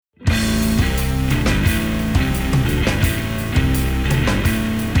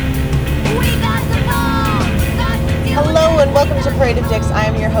Parade of Dicks. I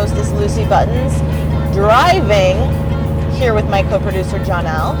am your hostess, Lucy Buttons, driving here with my co-producer, John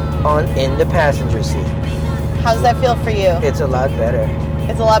L. In the passenger seat. How does that feel for you? It's a lot better.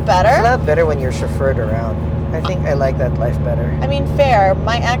 It's a lot better? It's a lot better when you're chauffeured around. I think I like that life better. I mean, fair.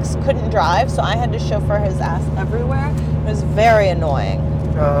 My ex couldn't drive, so I had to chauffeur his ass everywhere. It was very annoying.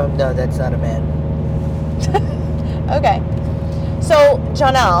 No, that's not a man. Okay. So,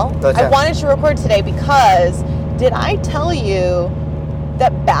 Janelle, I wanted to record today because did I tell you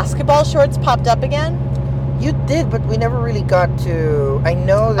that basketball shorts popped up again? You did, but we never really got to... I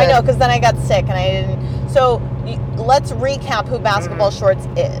know, because then I got sick and I didn't... So, let's recap who basketball shorts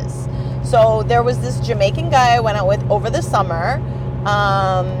is. So, there was this Jamaican guy I went out with over the summer.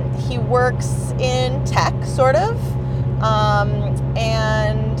 He works in tech, sort of.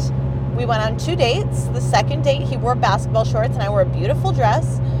 And we went on 2 dates. The second date, he wore basketball shorts and I wore a beautiful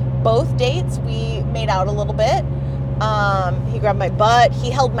dress. Both dates, we made out a little bit. He grabbed my butt. He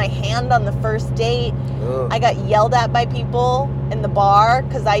held my hand on the first date. Ugh. I got yelled at by people in the bar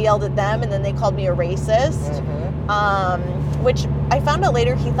because I yelled at them and then they called me a racist. Mm-hmm. Which I found out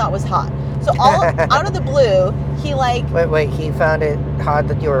later he thought was hot. So all out of the blue, he like... Wait, he found it hot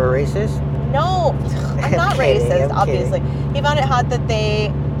that you were a racist? No, I'm not racist, obviously. He found it hot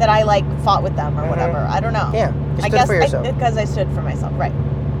that I like fought with them or whatever. I don't know. Yeah, you stood for yourself. Because I stood for myself, right.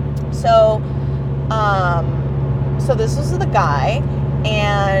 So, so this was the guy,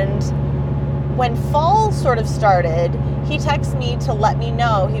 and when fall sort of started, he texted me to let me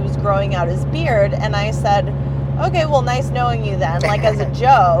know he was growing out his beard, and I said, okay, well, nice knowing you then, like as a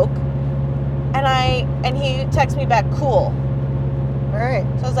joke. And he texted me back, cool. All right.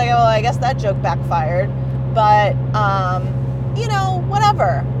 So I was like, well, I guess that joke backfired, but,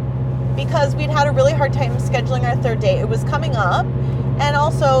 whatever. Because we'd had a really hard time scheduling our third date. It was coming up. And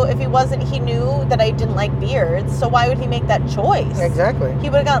also, if he wasn't, he knew that I didn't like beards, so why would he make that choice? Exactly. He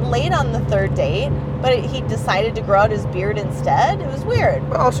would have gotten late on the third date, but he decided to grow out his beard instead. It was weird.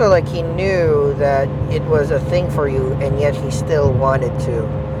 But also, he knew that it was a thing for you, and yet he still wanted to.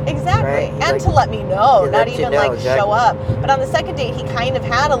 Exactly. Right? And to let me know, not even exactly. show up. But on the second date, he kind of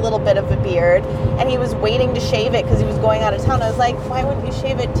had a little bit of a beard, and he was waiting to shave it because he was going out of town. I was like, why wouldn't you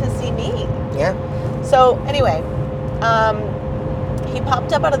shave it to see me? Yeah. So, anyway, he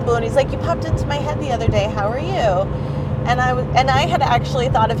popped up out of the blue and he's like, you popped into my head the other day, how are you? And I had actually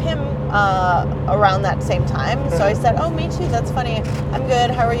thought of him around that same time. Mm-hmm. So I said, oh, me too, that's funny, I'm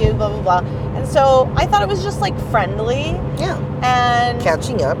good, how are you, blah blah blah. And so I thought it was just friendly. Yeah. And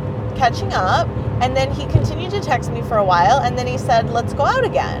catching up. And then he continued to text me for a while, and then he said, let's go out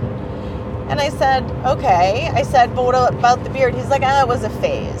again. And I said, okay. I said, but what about the beard? He's like, it was a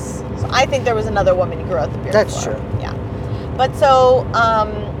phase. So I think there was another woman who grew out the beard. That's true. Yeah. But so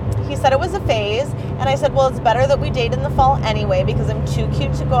he said it was a phase, and I said, well, it's better that we date in the fall anyway because I'm too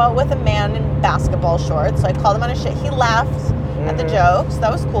cute to go out with a man in basketball shorts. So I called him on his shit. He laughed at the jokes.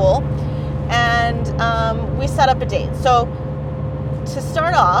 That was cool. And we set up a date. So to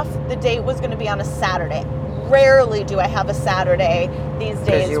start off, the date was going to be on a Saturday. Rarely do I have a Saturday these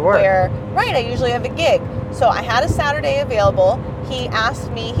days where, right, I usually have a gig. So I had a Saturday available. He asked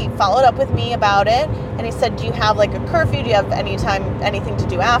me, he followed up with me about it, and he said, do you have a curfew? Do you have anything to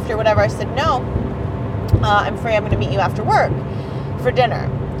do after, whatever? I said, no, I'm free. I'm going to meet you after work for dinner.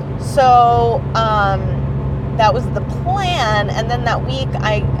 So that was the plan. And then that week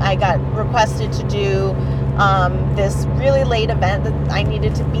I got requested to do this really late event that I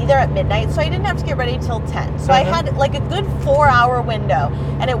needed to be there at midnight, so I didn't have to get ready till 10. So I had a good 4-hour window,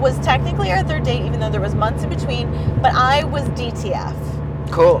 and it was technically our third date, even though there was months in between, but I was DTF.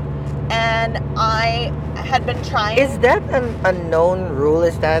 Cool. And I had been trying... Is that an unknown rule?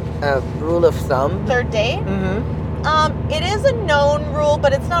 Is that a rule of thumb? Third date? Mm-hmm. It is a known rule,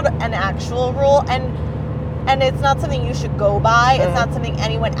 but it's not an actual rule, and it's not something you should go by. It's not something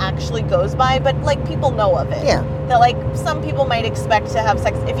anyone actually goes by, but people know of it. Yeah. That some people might expect to have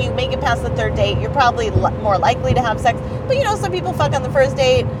sex. If you make it past the third date, you're probably more likely to have sex. But some people fuck on the first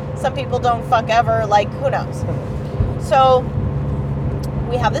date. Some people don't fuck ever. Who knows? So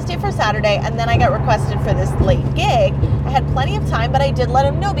we have this date for Saturday, and then I got requested for this late gig. I had plenty of time, but I did let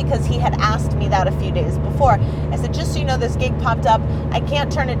him know because he had asked me that a few days before. I said, just so you know, this gig popped up. I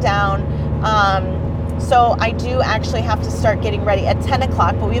can't turn it down. So I do actually have to start getting ready at 10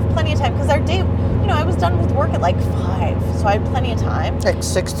 o'clock, but we have plenty of time because our date, I was done with work at 5, so I had plenty of time.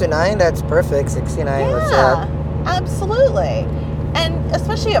 6 to 9, that's perfect. 6 to 9, what's up? Absolutely. And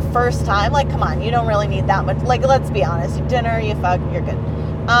especially a first time, come on, you don't really need that much. Let's be honest, dinner, you fuck, you're good.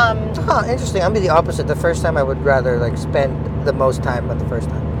 Interesting. I'm the opposite. The first time I would rather spend the most time on the first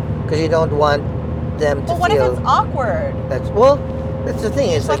time because you don't want them to But what feel if it's awkward? that's the thing.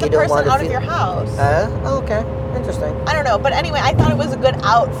 You It's just like let you the don't person want to out feel. of your house. Okay, interesting. I don't know, but anyway, I thought it was a good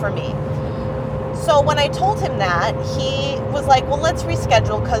out for me. So when I told him that, he was like, well, let's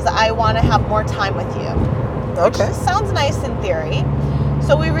reschedule because I want to have more time with you. Okay. Which sounds nice in theory.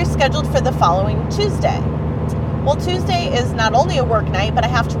 So we rescheduled for the following Tuesday. Well, Tuesday is not only a work night, but I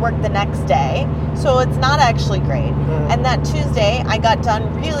have to work the next day. So it's not actually great. Mm. And that Tuesday, I got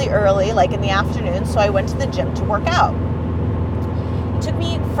done really early, like in the afternoon. So I went to the gym to work out. It took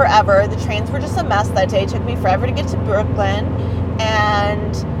me forever. The trains were just a mess that day. It took me forever to get to Brooklyn.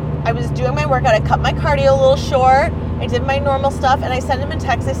 And I was doing my workout. I cut my cardio a little short. I did my normal stuff. And I sent him a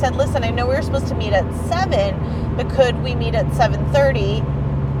text. I said, listen, I know we were supposed to meet at 7, but could we meet at 7:30?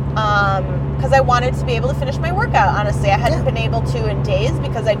 Because I wanted to be able to finish my workout, honestly. I hadn't been able to in days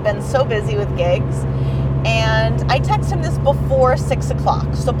because I'd been so busy with gigs. And I texted him this before 6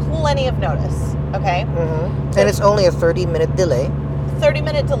 o'clock, so plenty of notice, okay? Mm-hmm. And it's only a 30-minute delay.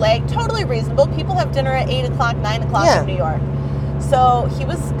 30-minute delay, totally reasonable. People have dinner at 8 o'clock, 9 o'clock in New York. So he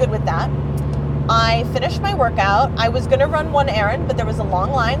was good with that. I finished my workout. I was going to run one errand, but there was a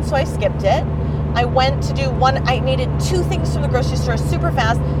long line, so I skipped it. I went to do I needed 2 things from the grocery store super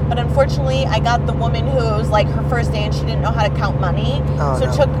fast, but unfortunately I got the woman who was like her first day and she didn't know how to count money.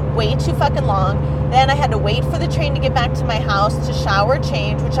 It took way too fucking long. Then I had to wait for the train to get back to my house to shower,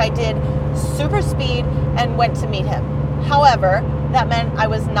 change, which I did super speed and went to meet him. However, that meant I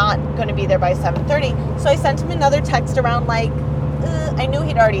was not going to be there by 7:30. So I sent him another text around I knew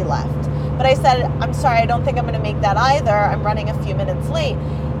he'd already left. But I said, I'm sorry, I don't think I'm going to make that either. I'm running a few minutes late.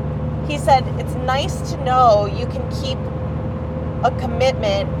 He said, it's nice to know you can keep a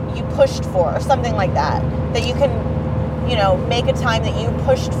commitment you pushed for, or something like that. That you can, make a time that you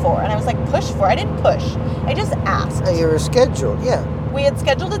pushed for. And I was like, pushed for? I didn't push. I just asked. You were scheduled, yeah. We had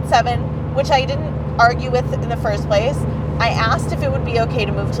scheduled at 7, which I didn't argue with in the first place. I asked if it would be okay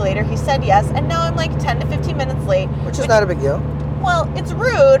to move to later. He said yes. And now I'm like 10 to 15 minutes late. Which is not a big deal. Well, it's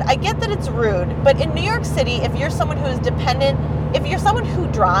rude. I get that it's rude. But in New York City, if you're someone who is dependent, if you're someone who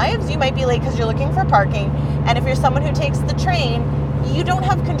drives, you might be late because you're looking for parking. And if you're someone who takes the train, you don't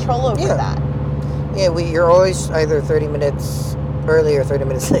have control over that. Yeah, you're always either 30 minutes early or 30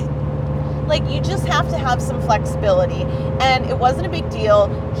 minutes late. You just have to have some flexibility. And it wasn't a big deal.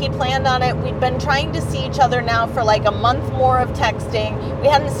 He planned on it. We'd been trying to see each other now for a month more of texting. We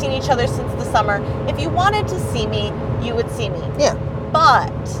hadn't seen each other since the summer. If you wanted to see me, you would see me. Yeah. But,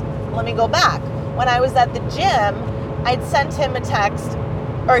 let me go back. When I was at the gym, I'd sent him a text,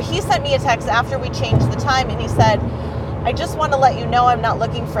 or he sent me a text after we changed the time, and he said, I just want to let you know I'm not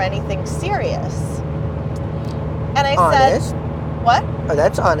looking for anything serious. And I said, what? Oh,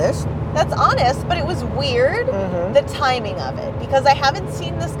 that's honest. That's honest, but it was weird, Mm-hmm. the timing of it, because I haven't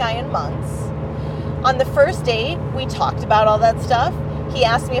seen this guy in months. On the first date, we talked about all that stuff. He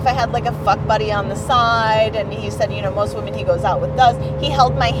asked me if I had a fuck buddy on the side, and he said, most women he goes out with does. He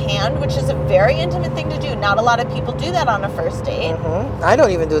held my hand, which is a very intimate thing to do. Not a lot of people do that on a first date. Mm-hmm. I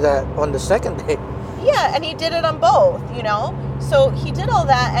don't even do that on the second date. Yeah, and he did it on both, So he did all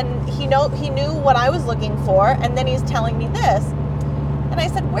that, and he knew what I was looking for, and then he's telling me this. And I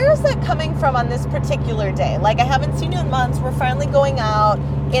said, where is that coming from on this particular day? I haven't seen you in months. We're finally going out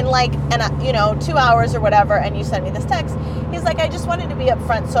in 2 hours or whatever, and you send me this text. He's like, I just wanted to be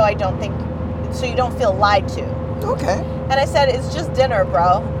upfront so you don't feel lied to. Okay. And I said, it's just dinner,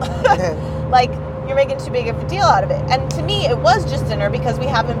 bro. You're making too big of a deal out of it. And to me, it was just dinner because we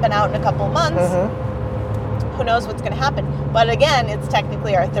haven't been out in a couple of months. Mm-hmm. Who knows what's going to happen? But again, it's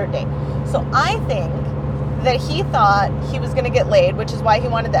technically our third date. So I think that he thought he was going to get laid, which is why he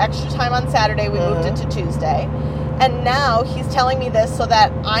wanted the extra time on Saturday. We moved it to Tuesday. And now he's telling me this so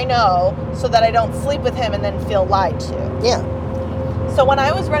that I know, so that I don't sleep with him and then feel lied to. Yeah. So when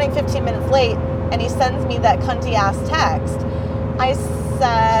I was running 15 minutes late and he sends me that cunty ass text, I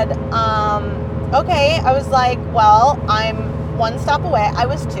said, okay. I was like, well, I'm 1 stop away. I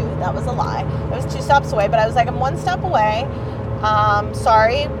was 2. That was a lie. I was 2 stops away, but I was like, I'm 1 stop away.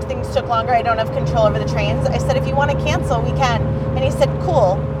 Sorry, things took longer. I don't have control over the trains. I said, if you want to cancel, we can. And he said,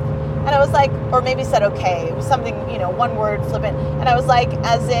 cool. And I was like, or maybe said, okay. It was something, one word flippant. And I was like,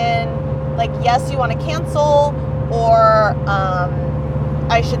 as in, yes, you want to cancel, or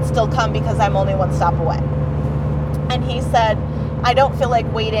I should still come because I'm only 1 stop away. And he said, I don't feel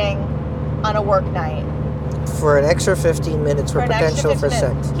like waiting on a work night. For an extra 15 minutes for potential for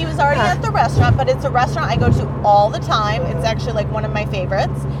sex. He was already at the restaurant, but it's a restaurant I go to all the time. It's actually one of my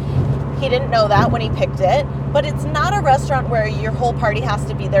favorites. He didn't know that when he picked it, but it's not a restaurant where your whole party has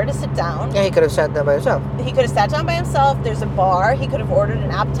to be there to sit down. Yeah, he could have sat down by himself. He could have sat down by himself. There's a bar. He could have ordered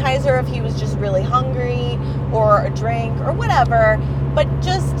an appetizer if he was just really hungry, or a drink or whatever. But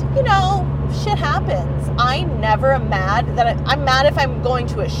just, shit happens. I never am mad I'm mad if I'm going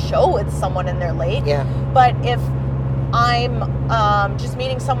to a show with someone and they're late. Yeah. But if I'm just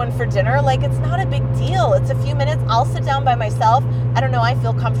meeting someone for dinner, like, it's not a big deal. It's a few minutes. I'll sit down by myself. I don't know. I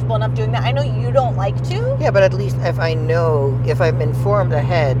feel comfortable enough doing that. I know you don't like to. Yeah, but at least if I'm informed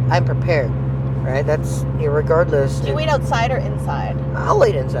ahead, I'm prepared, right? That's regardless. Do you wait outside or inside? I'll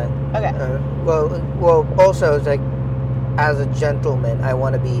wait inside. Okay. Well, also, it's like, as a gentleman, I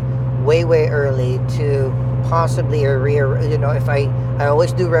want to be way, way early to possibly if I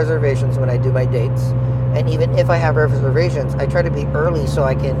always do reservations when I do my dates. And even if I have reservations, I try to be early so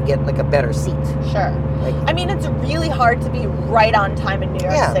I can get like a better seat. Sure. It's really hard to be right on time in New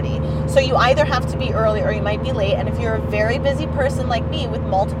York City. So you either have to be early or you might be late. And if you're a very busy person like me with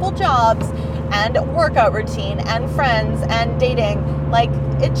multiple jobs and a workout routine and friends and dating, like,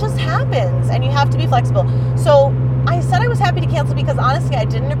 it just happens and you have to be flexible. So I said I was happy to cancel because honestly I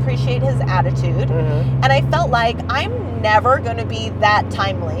didn't appreciate his attitude. Mm-hmm. And I felt like I'm never going to be that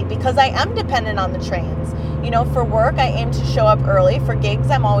timely because I am dependent on the trains. For work I aim to show up early. For gigs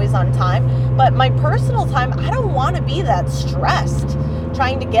I'm always on time. But my personal time, I don't want to be that stressed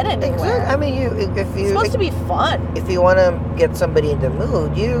trying to get anywhere. Exactly. It's supposed to be fun. If you want to get somebody in the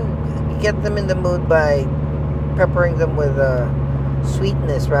mood, you get them in the mood by peppering them with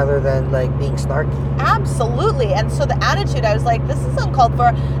sweetness rather than like being snarky. Absolutely. And so the attitude, I was like, this is uncalled for.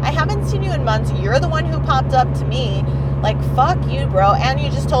 I haven't seen you in months. You're the one who popped up to me. Like, fuck you, bro. And you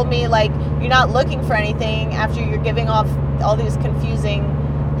just told me, like, you're not looking for anything after you're giving off all these confusing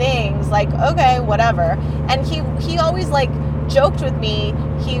things. Like, okay, whatever. And he always, like, joked with me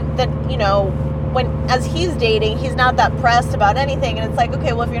as he's dating, he's not that pressed about anything. And it's like,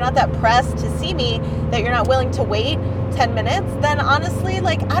 okay, well, if you're not that pressed to see me, that you're not willing to wait 10 minutes, then honestly,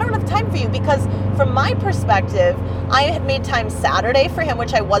 like, I don't have time for you. Because from my perspective, I had made time Saturday for him,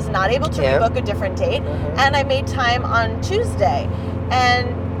 which I was not able to rebook a different date. Mm-hmm. And I made time on Tuesday.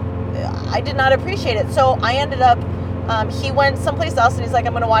 And I did not appreciate it. So I ended up, he went someplace else and he's like,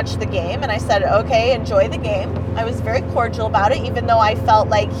 I'm going to watch the game. And I said, okay, enjoy the game. I was very cordial about it, even though I felt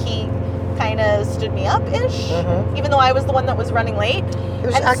like he kind of stood me up-ish, even though I was the one that was running late. He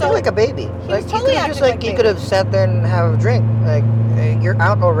was acting like a baby. He was totally acting like a baby. You could have sat there and have a drink. Like, you're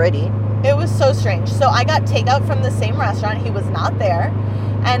out already. It was so strange. So I got takeout from the same restaurant. He was not there.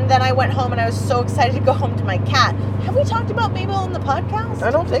 And then I went home and I was so excited to go home to my cat. Have we talked about Mabel on the podcast?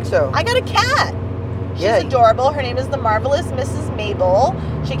 I don't think so. I got a cat. She's adorable. Her name is the Marvelous Mrs. Mabel.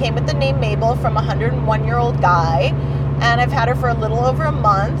 She came with the name Mabel from a 101-year-old guy. And I've had her for a little over a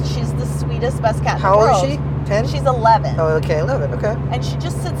month. She's the sweetest, best cat in the world. How old is she? 10? She's 11. Oh, okay, 11, okay. And she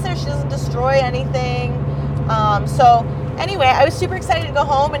just sits there. She doesn't destroy anything. So anyway, I was super excited to go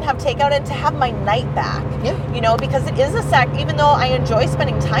home and have takeout and to have my night back. Yeah. Because it is even though I enjoy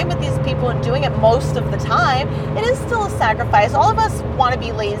spending time with these people and doing it most of the time, it is still a sacrifice. All of us want to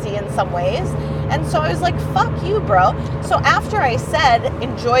be lazy in some ways. And so I was like, fuck you, bro. So after I said,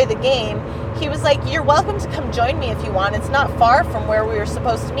 enjoy the game, he was like, you're welcome to come join me if you want. It's not far from where we were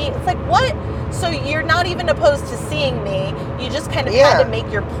supposed to meet. It's like, what? So you're not even opposed to seeing me. You just kind of had to make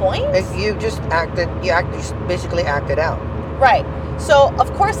your point? You basically acted out. Right. So,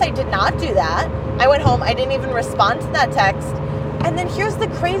 of course, I did not do that. I went home. I didn't even respond to that text. And then here's the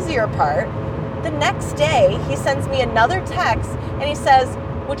crazier part. The next day, he sends me another text, and he says,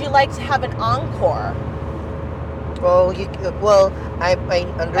 would you like to have an encore? Well, I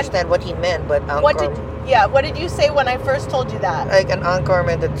understand what he meant, but encore... What did you say when I first told you that? Like, an encore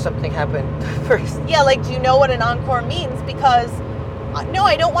meant that something happened first. Yeah, like, do you know what an encore means? Because, no,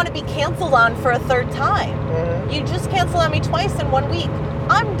 I don't want to be canceled on for a third time. Mm-hmm. You just canceled on me twice in 1 week.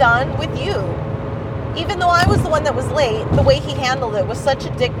 I'm done with you. Even though I was the one that was late, the way he handled it was such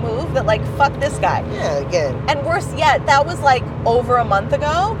a dick move that, like, fuck this guy. Yeah, again. And worse yet, that was, like, over a month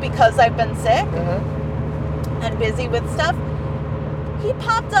ago because I've been sick and busy with stuff. He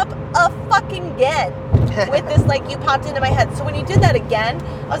popped up again with this, like, you popped into my head. So when you did that again,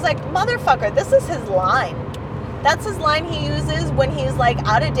 I was like, motherfucker, this is his line. That's his line he uses when he's, like,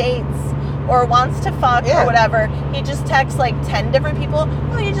 out of dates or wants to fuck or whatever. He just texts, like, 10 different people.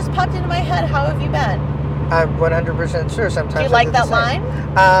 Oh, you just popped into my head. How have you been? I'm 100% sure. Sometimes do you like that line?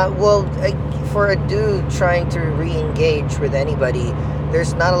 For a dude trying to re-engage with anybody,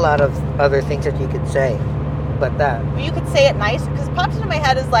 there's not a lot of other things that you could say but that. You could say it nice, because popped into my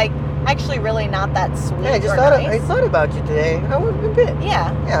head is, like, actually really not that sweet. Yeah, I thought about you today. How have you been?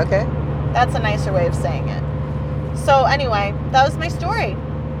 Yeah. Yeah, okay. That's a nicer way of saying it. So anyway, that was my story.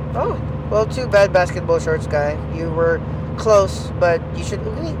 Oh, well, too bad, basketball shorts guy. You were close, but you should.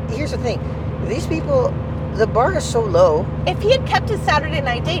 Here's the thing: these people, the bar is so low. If he had kept his Saturday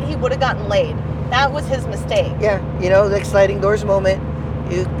night date, he would have gotten laid. That was his mistake. Yeah, like sliding doors moment.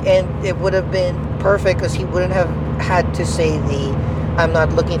 And it would have been perfect because he wouldn't have had to say I'm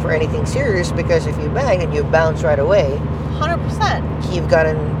not looking for anything serious, because if you bang and you bounce right away, 100%. You've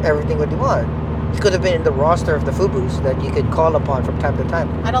gotten everything what you want. He could have been in the roster of the FUBUs that you could call upon from time to time.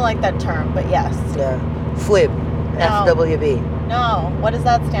 I don't like that term, but yes. Yeah. FWB. No. FWB. No. What does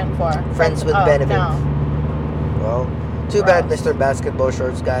that stand for? Friends with benefits. No. Well, too bad, Mr. Basketball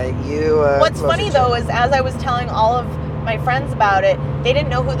Shorts guy. You. What's funny though is, as I was telling all of my friends about it, they didn't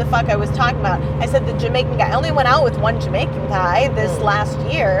know who the fuck I was talking about. I said the Jamaican guy. I only went out with one Jamaican guy this last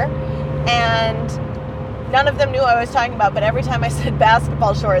year, and none of them knew what I was talking about. But every time I said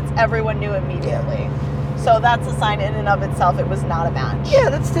basketball shorts, everyone knew immediately. Yeah. So that's a sign in and of itself. It was not a match. Yeah,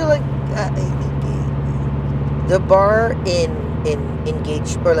 that's still like the bar in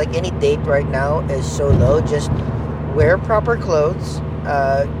engaged or like any date right now is so low. Just wear proper clothes.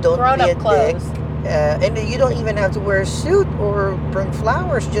 Don't be a clothes. Dick. And you don't even have to wear a suit or bring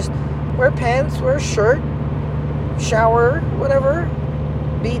flowers. Just wear pants, wear a shirt, shower, whatever.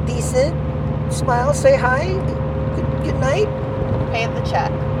 Be decent. Smile, say hi, good night. Pay the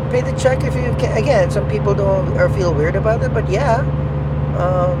check. Pay the check if you can. Again, some people don't or feel weird about it, but yeah.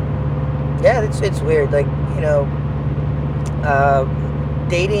 It's weird. Like,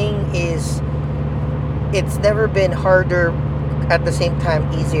 dating it's never been harder, at the same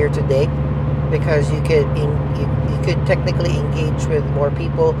time easier to date, because you could technically engage with more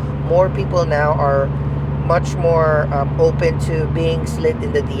people. More people now are much more open to being slid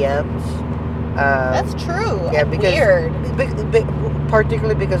in the DMs. That's true. Yeah, because weird.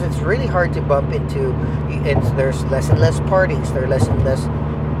 Particularly because it's really hard to bump into. There's less and less parties. There are less and less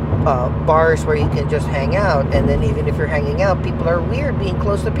bars where you can just hang out. And then even if you're hanging out, people are weird being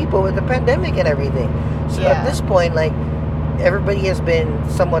close to people with the pandemic and everything. So at this point, like, everybody has been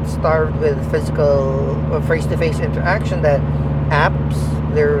somewhat starved with physical or face-to-face interaction, that apps,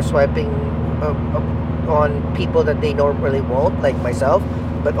 they're swiping on people that they normally won't, like myself,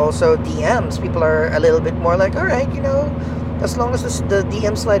 but also DMs. People are a little bit more like, all right, as long as the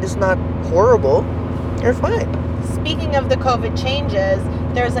DM slide is not horrible, you're fine. Speaking of the COVID changes,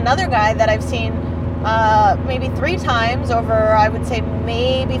 there's another guy that I've seen maybe 3 times over, I would say,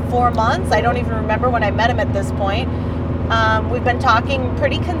 maybe 4 months. I don't even remember when I met him at this point. We've been talking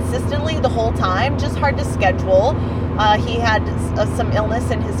pretty consistently the whole time, just hard to schedule. He had some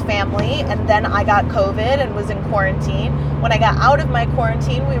illness in his family, and then I got COVID and was in quarantine. When I got out of my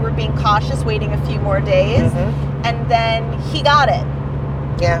quarantine, we were being cautious, waiting a few more days, and then he got it.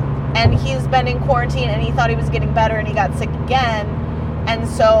 Yeah. And he's been in quarantine, and he thought he was getting better, and he got sick again. And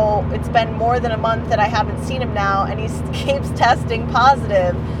so it's been more than a month that I haven't seen him now, and he keeps testing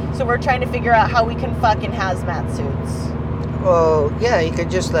positive. So we're trying to figure out how we can fuck in hazmat suits. Well, yeah, you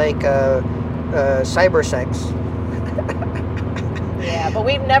could just like cyber sex. Yeah, but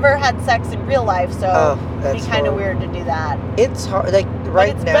we've never had sex in real life, so it'd be kind of weird to do that. It's hard, like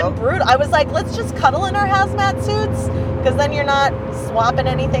right but now. It's been brutal. I was like, let's just cuddle in our hazmat suits, because then you're not swapping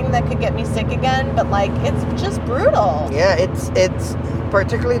anything that could get me sick again. But like, it's just brutal. Yeah, it's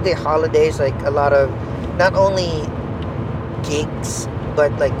particularly the holidays. Like a lot of not only gigs,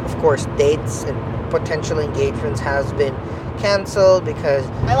 but like of course dates and potential engagements has been canceled because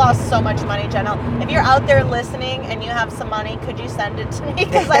I lost so much money, Jenna. If you're out there listening and you have some money, could you send it to me?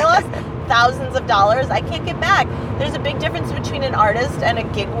 Because I lost thousands of dollars. I can't get back. There's a big difference between an artist and a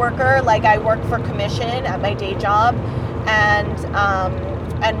gig worker. Like, I work for commission at my day job,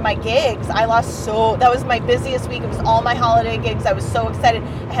 and my gigs, I lost that was my busiest week. It was all my holiday gigs. I was so excited.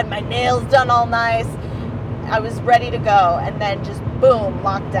 I had my nails done all nice. I was ready to go, and then just boom,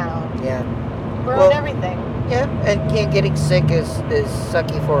 lockdown. Yeah. Ruined everything. Yeah, and getting sick is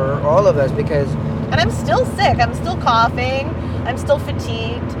sucky for all of us because... And I'm still sick. I'm still coughing. I'm still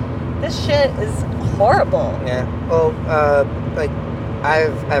fatigued. This shit is horrible. Yeah. Well, like,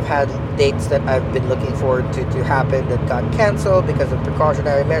 I've had dates that I've been looking forward to happen that got canceled because of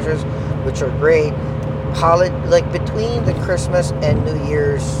precautionary measures, which are great. Like, between the Christmas and New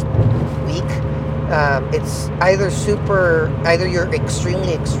Year's week, it's either you're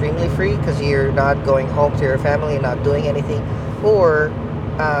extremely, extremely free because you're not going home to your family and not doing anything, or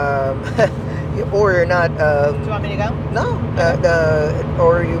you're not. Do you want me to go? No,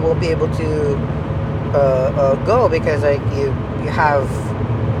 or you won't be able to go because like you have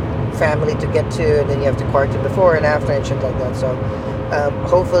family to get to, and then you have to quarantine before and after and shit like that. So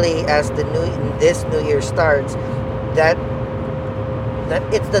hopefully as this new year starts, that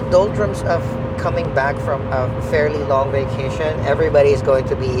it's the doldrums of coming back from a fairly long vacation. Everybody is going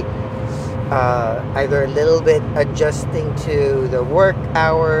to be either a little bit adjusting to the work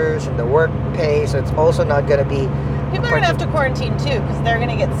hours and the work pace. So it's also not going to be. People are going to have to quarantine too because they're going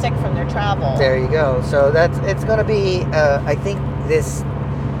to get sick from their travel. There you go. So it's going to be. I think this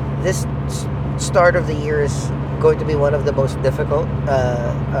start of the year is going to be one of the most difficult.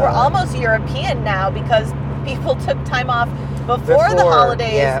 We're almost European now because people took time off before the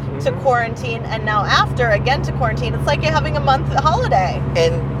holidays to quarantine, and now after again to quarantine. It's like you're having a month holiday.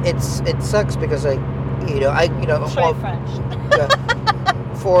 And it sucks because I Try French.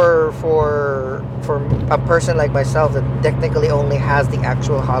 For a person like myself that technically only has the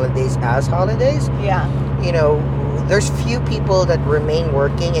actual holidays as holidays. Yeah. There's few people that remain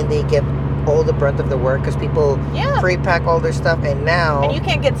working and they get all the brunt of the work because people pre-pack all their stuff, and you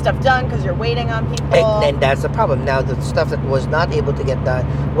can't get stuff done because you're waiting on people. And that's the problem. Now the stuff that was not able to get done,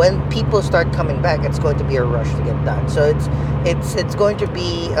 when people start coming back, it's going to be a rush to get done. So it's going to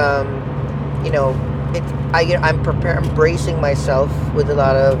be I'm bracing myself with a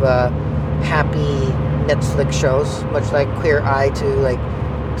lot of happy Netflix shows, much like Queer Eye, to like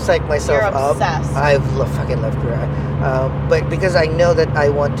psych myself up. I fucking love Queer Eye, but because I know that I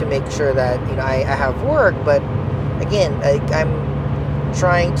want to make sure that I have work, but again, I'm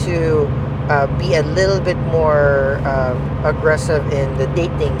trying to be a little bit more aggressive in the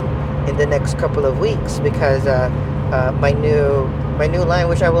dating in the next couple of weeks because my new line,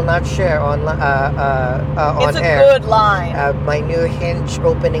 which I will not share on air. It's a good line. My new Hinge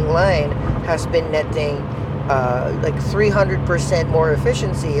opening line has been netting like 300% more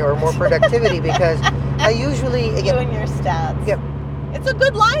efficiency or more productivity because I usually you and your stats. Yep. It's a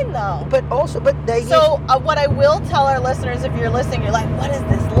good line though. What I will tell our listeners, if you're listening, you're like, what is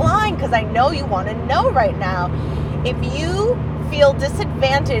this line? Because I know you want to know right now. If you feel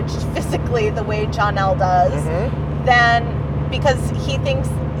disadvantaged physically the way John L. does, then because he thinks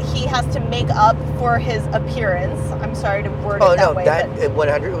he has to make up for his appearance. I'm sorry to word it that way.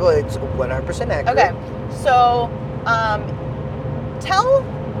 It's 100% accurate. Okay, so tell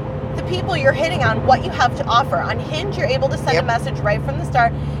the people you're hitting on what you have to offer. On Hinge, you're able to send a message right from the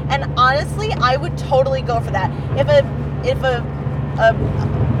start, and honestly, I would totally go for that. If a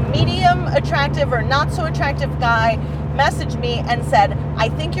medium attractive or not so attractive guy messaged me and said, I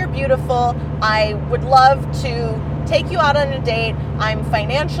think you're beautiful, I would love to take you out on a date, I'm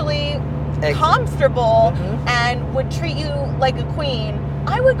financially comfortable and would treat you like a queen,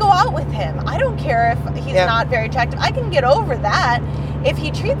 I would go out with him. I don't care if he's not very attractive. I can get over that if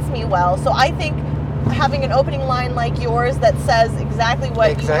he treats me well. So I think having an opening line like yours that says exactly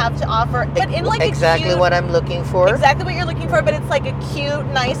what you have to offer, but in like exactly what I'm looking for. Exactly what you're looking for, but it's like a cute,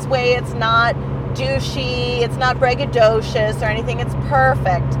 nice way. It's not douchey, it's not braggadocious or anything. It's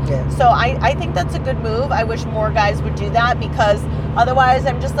perfect. Yeah. So I think that's a good move. I wish more guys would do that because otherwise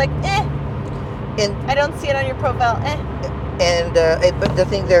I'm just like, And I don't see it on your profile, And but the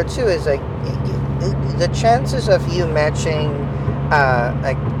thing there too is like the chances of you matching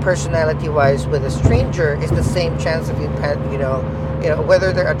like personality-wise with a stranger is the same chance of you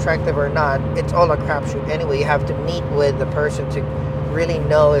whether they're attractive or not. It's all a crapshoot anyway. You have to meet with the person to really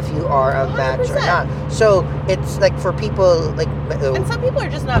know if you are a 100%. Match or not. So it's like for people like and some people are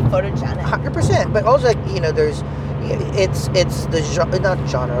just not photogenic. 100%. But also like there's it's the not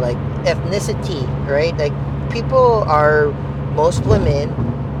genre, like ethnicity, right? Like most women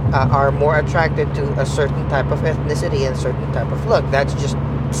are more attracted to a certain type of ethnicity and certain type of look. That's just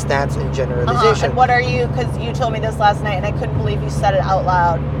stats and generalization. And what are you? Because you told me this last night, and I couldn't believe you said it out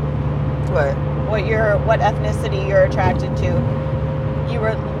loud. What? What ethnicity you're attracted to? You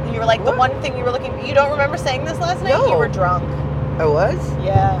were like the one thing you were looking. You don't remember saying this last night? No. You were drunk. I was?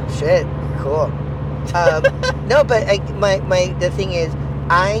 Yeah. Shit. Cool. No, but the thing is,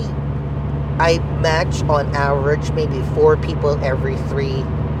 I match on average maybe 4 people every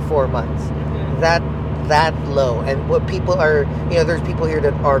 3-4 months. That low. And what people are, there's people here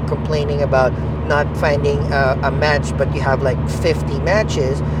that are complaining about not finding a match, but you have like 50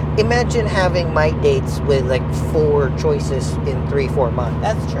 matches. Imagine having my dates with like 4 choices in 3-4 months.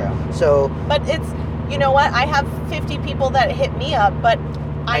 That's true. So, but it's, you know what? I have 50 people that hit me up, but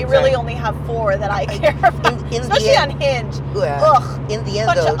I really only have 4 that I care about. Especially on Hinge. Ugh. In the end,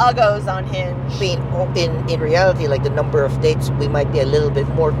 bunch of uggos on Hinge. In reality, like the number of dates, we might be a little bit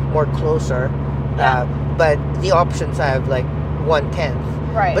more closer. Yeah. But the options I have like 1/10.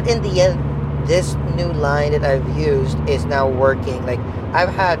 Right. But in the end, this new line that I've used is now working. Like, I've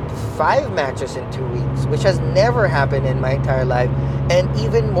had 5 matches in 2 weeks, which has never happened in my entire life, and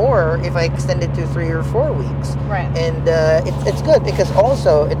even more if I extend it to 3 or 4 weeks. Right. And it's good because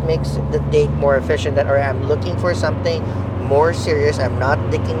also it makes the date more efficient. That, or I'm looking for something more serious. I'm not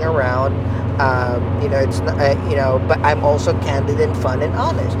dicking around. It's not, but I'm also candid and fun and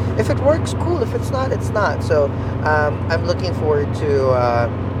honest. If it works, cool. If it's not, it's not. So I'm looking forward to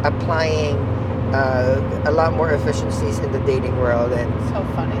applying a lot more efficiencies in the dating world, and So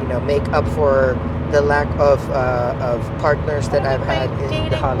funny. make up for the lack of partners that I've had in the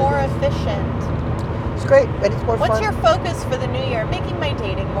dating more holidays. efficient. It's great, and it's more What's fun. your focus for the new year? Making my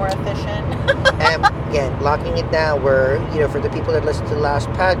dating more efficient. And again, locking it down. Where for the people that listened to the last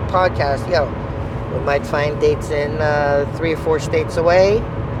podcast, we might find dates in 3 or 4 states away,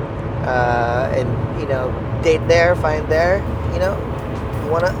 and date there, find there. We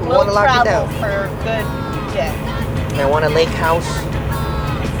want to We'll lock it travel down. for good dick. And I want a lake house,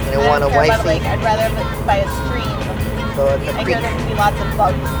 and I want a don't care about a wifey. lake. I'd rather live by a stream. So a I hear creek. there can be lots of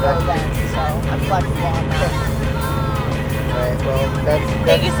bugs though then, so I'm flexible on that. Alright, well, that's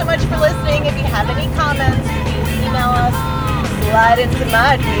Thank you so much for listening. If you have any comments, please email us, slide into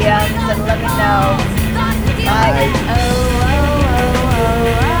my DMs, and let me know. Bye. Bye. Oh.